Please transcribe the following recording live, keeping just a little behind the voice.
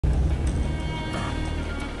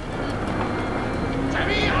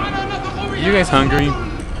You guys hungry?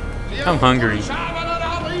 I'm hungry.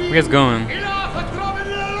 Where you guys going?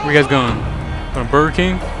 Where you guys going? Going to Burger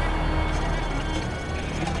King?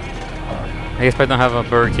 I guess I don't have a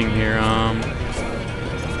Burger King here.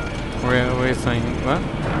 What are you saying? What?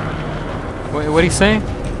 What are you saying?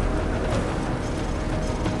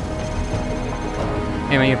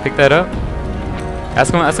 Hey man, you pick that up?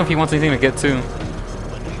 Ask him if he wants anything to get too.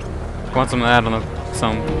 He wants some, I don't know,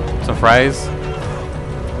 some fries.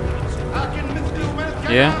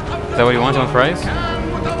 Yeah? Is that what he wants? You want fries?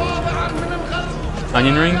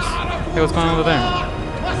 Onion rings? Hey, what's going on over there?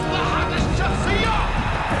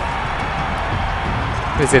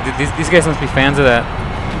 These guys must be fans of that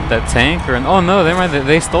tank, or oh no, never mind.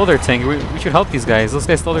 They stole their tank. We should help these guys. Those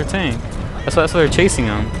guys stole their tank. That's why they're chasing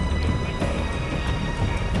them.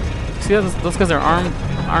 See, those guys are armed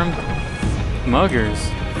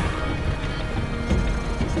muggers.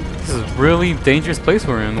 This is a really dangerous place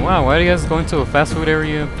we're in. Wow, why do you guys go into a fast food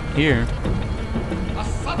area here?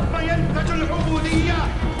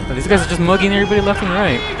 These guys are just mugging everybody left and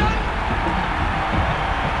right.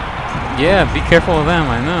 Yeah, be careful of them,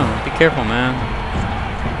 I know. Be careful, man.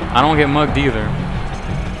 I don't want to get mugged either.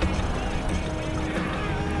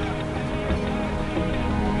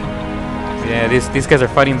 Yeah, these guys are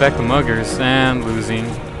fighting back the muggers and losing.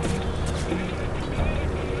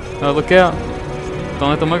 Oh, look out. Don't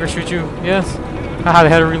let the muggers shoot you. Yes. Haha, they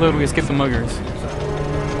had to reload. We escaped the muggers.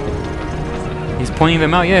 He's pointing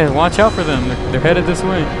them out. Yeah, watch out for them. They're headed this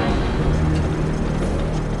way.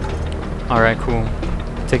 Alright, cool.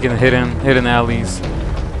 Taking the hidden alleys.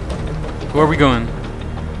 Where are we going?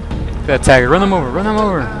 That tagger. Run them over. Run them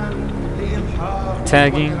over.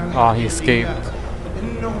 Tagging. Oh, he escaped.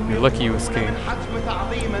 You're lucky you escaped.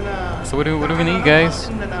 So what are we gonna eat, guys?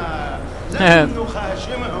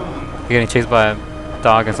 You're getting chased by a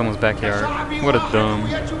dog in someone's backyard. What a dumb.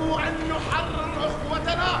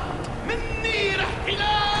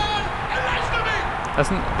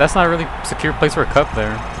 That's not a really secure place for a cup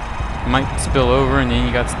there. It might spill over, and then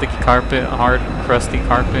you got sticky carpet, hard, crusty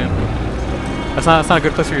carpet. That's not a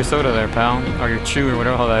good place for your soda there, pal, or your chew, or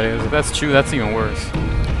whatever the hell that is. If that's chew, that's even worse.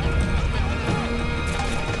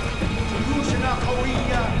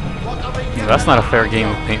 That's not a fair game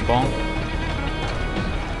of paintball.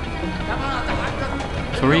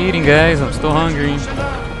 So we're eating, guys. I'm still hungry.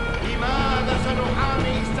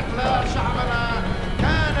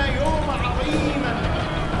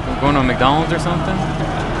 We're going to McDonald's or something?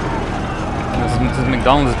 This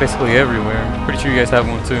McDonald's is basically everywhere. Pretty sure you guys have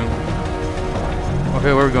one too.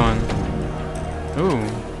 Okay, where are we going? Ooh,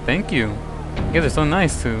 thank you. You guys are so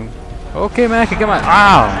nice too. Okay, man, I can get my.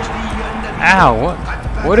 Ow!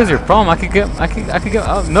 Ow! What is your problem? I could get.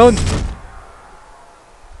 Oh no!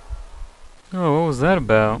 Oh, what was that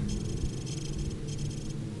about?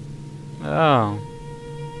 Oh.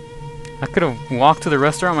 I could have walked to the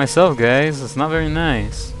restaurant myself, guys. It's not very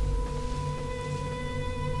nice.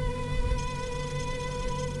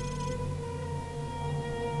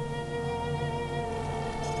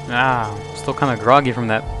 Ah, still kind of groggy from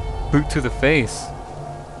that boot to the face.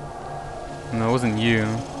 No, it wasn't you.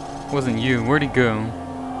 It wasn't you. Where'd he go?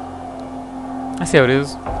 I see how it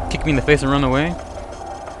is. Kick me in the face and run away.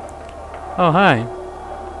 Oh, hi.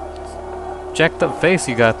 Jacked up face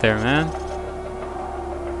you got there, man.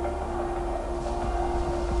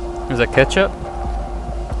 Is that ketchup?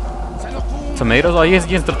 Tomatoes? Oh, you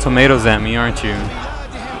guys throw tomatoes at me, aren't you?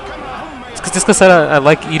 It's just because I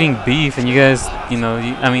like eating beef, and you guys, you know,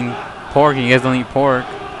 I mean, pork, and you guys don't eat pork.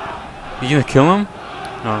 Did you kill him?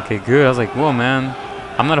 Oh, okay, good. I was like, whoa, man.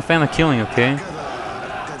 I'm not a fan of killing, okay?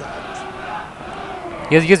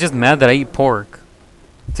 You guys just mad that I eat pork.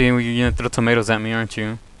 So you're gonna throw tomatoes at me, aren't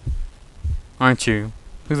you? Aren't you?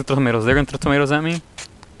 Who's gonna throw tomatoes? They're gonna throw tomatoes at me?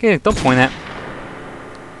 Okay, don't point at.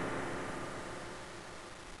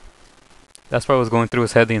 That's what was going through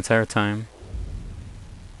his head the entire time.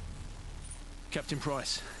 Captain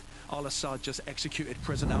Price, Al-Assad just executed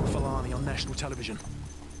President Al-Falani on national television.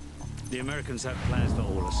 The Americans have plans for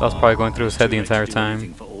Al-Assad. That was probably going through his head the entire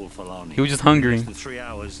time. He was just hungry. In 3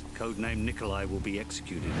 hours, codename Nikolai will be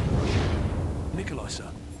executed. Nikolai, sir?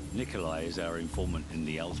 Nikolai is our informant in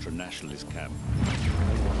the ultra-nationalist camp.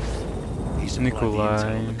 He's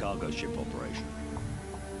Nikolai. the cargo ship operation.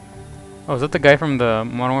 Oh, is that the guy from the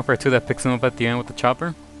Modern Warfare 2 that picks him up at the end with the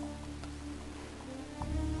chopper?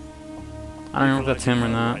 I don't remember if that's him or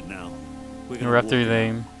not. Or after they...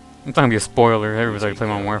 I'm not gonna be a spoiler. Everybody's already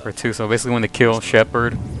playing Modern Warfare 2, so basically when they kill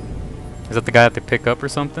Shepard, is that the guy that they pick up or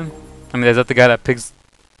something? I mean, is that the guy that picks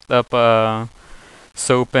up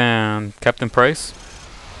Soap and Captain Price?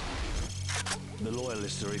 The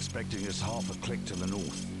loyalists are expecting us half a click to the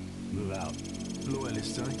north. Move out.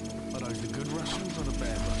 Loyalists, eh? Are those the good Russians or the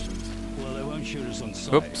bad Russians? Well, they won't shoot us on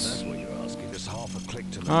sight. Oops. That's what you're asking. Just half a click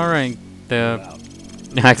to the Alright, Move I out.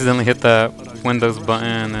 accidentally hit the Are those the Windows good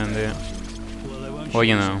button Russians or and the bad it. Russians? Well, they won't Well, shoot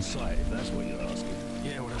you us know. on sight, if that's what you're asking.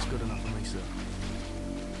 Yeah, well, that's good enough for me, sir.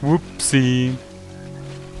 Whoopsie.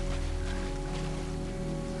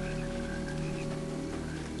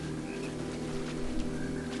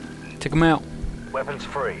 Take him out. Weapons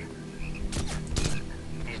free.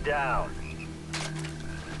 He's down.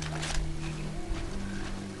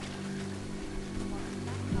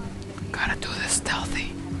 Gotta do this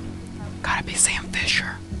stealthy. Gotta be Sam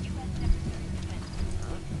Fisher.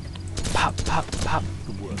 Pop, pop, pop.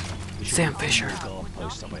 Good work. We should Sam have Fisher. more guard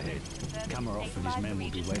posts up ahead. Kamarav and his men will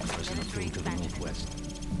be waiting for us in a field to the northwest.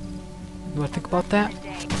 Do I think about that?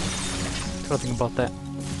 What do I think about that?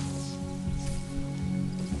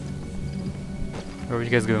 Where would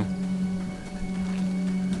you guys go?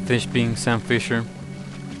 Finish being Sam Fisher.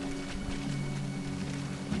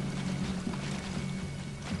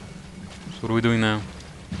 So what are we doing now?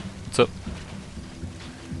 What's up?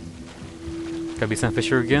 Gotta be Sam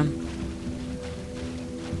Fisher again?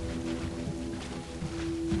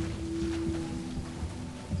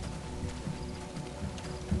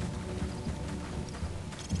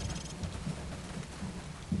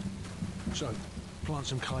 So, plant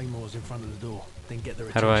some claymores in front of the door, then get their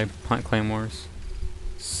How do I attention. plant claymores?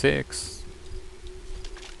 6.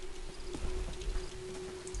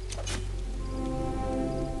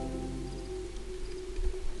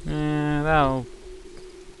 That'll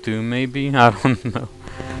do maybe. I don't know.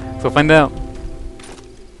 So find out.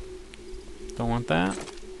 Don't want that.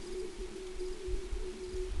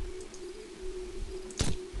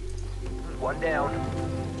 One down.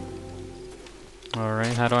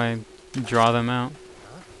 Alright, how do I draw them out?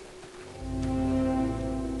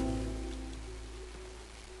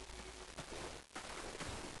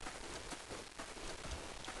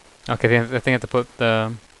 Okay, I think I have to put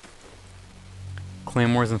the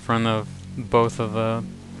claymores in front of both of the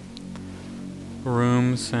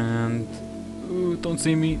rooms and... Ooh, don't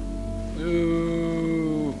see me.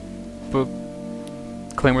 Ooh. Put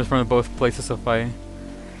claymores in front of both places, so if I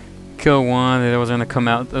kill one, the others are gonna come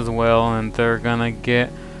out as well, and they're gonna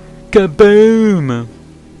get kaboom!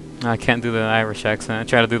 I can't do the Irish accent. I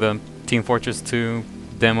try to do the Team Fortress 2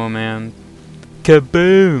 demo, man.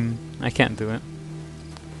 Kaboom! I can't do it.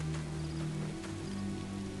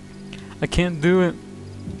 I can't do it.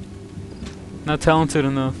 Not talented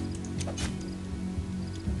enough.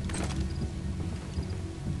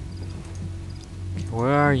 Okay, where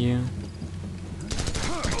are you?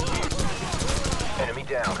 Enemy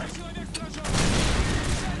down.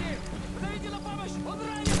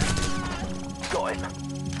 Got him.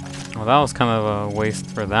 Well, that was kind of a waste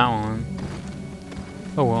for that one.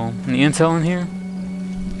 Oh well. Any intel in here?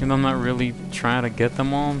 Even though I'm not really trying to get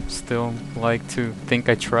them all, still like to think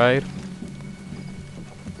I tried.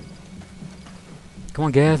 Come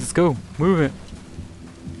on, Gaz, let's go. Move it.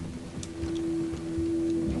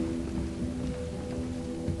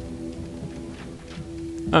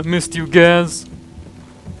 I missed you, Gaz.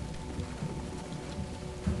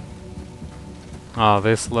 Oh,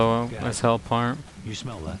 this low, this hell part. You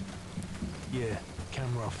smell that? Yeah,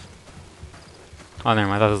 Kamarav. Oh, never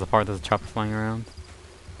mind. That was the part that's a chopper flying around.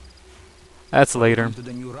 That's later. To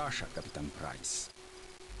the new Russia, Captain Price.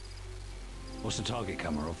 What's the target,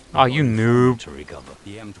 Kamarav? Oh, you noob. To recover.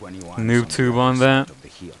 The M21 Noob tube on that. of the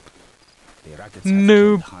hill. The rockets have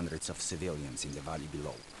Noob. killed hundreds of civilians in the valley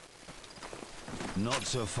below. Not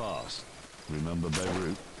so fast. Remember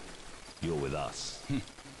Beirut? You're with us.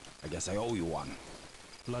 I guess I owe you one.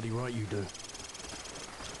 Bloody right you do.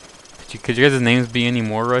 Could you guys' names be any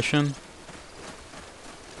more Russian?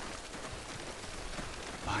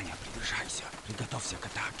 Ваня, приближайся. Приготовься к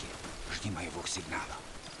атаке. Жди моего сигнала.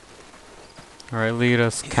 Alright, lead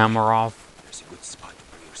us, Kamarav, There's a good spot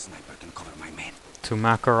where your sniper can cover my men. to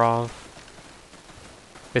Makarov.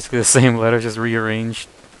 Basically the same letter, just rearranged.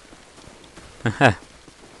 What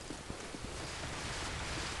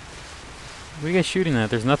are you guys shooting at?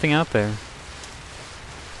 There's nothing out there.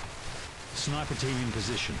 Sniper team in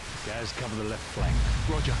position. Guys, cover the left flank.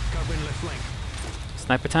 Roger, covering left flank.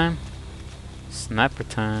 Sniper time? Sniper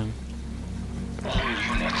time. Oh,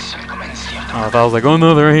 I thought I was like, oh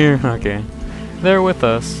no, they're right here. Okay. They're with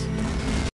us.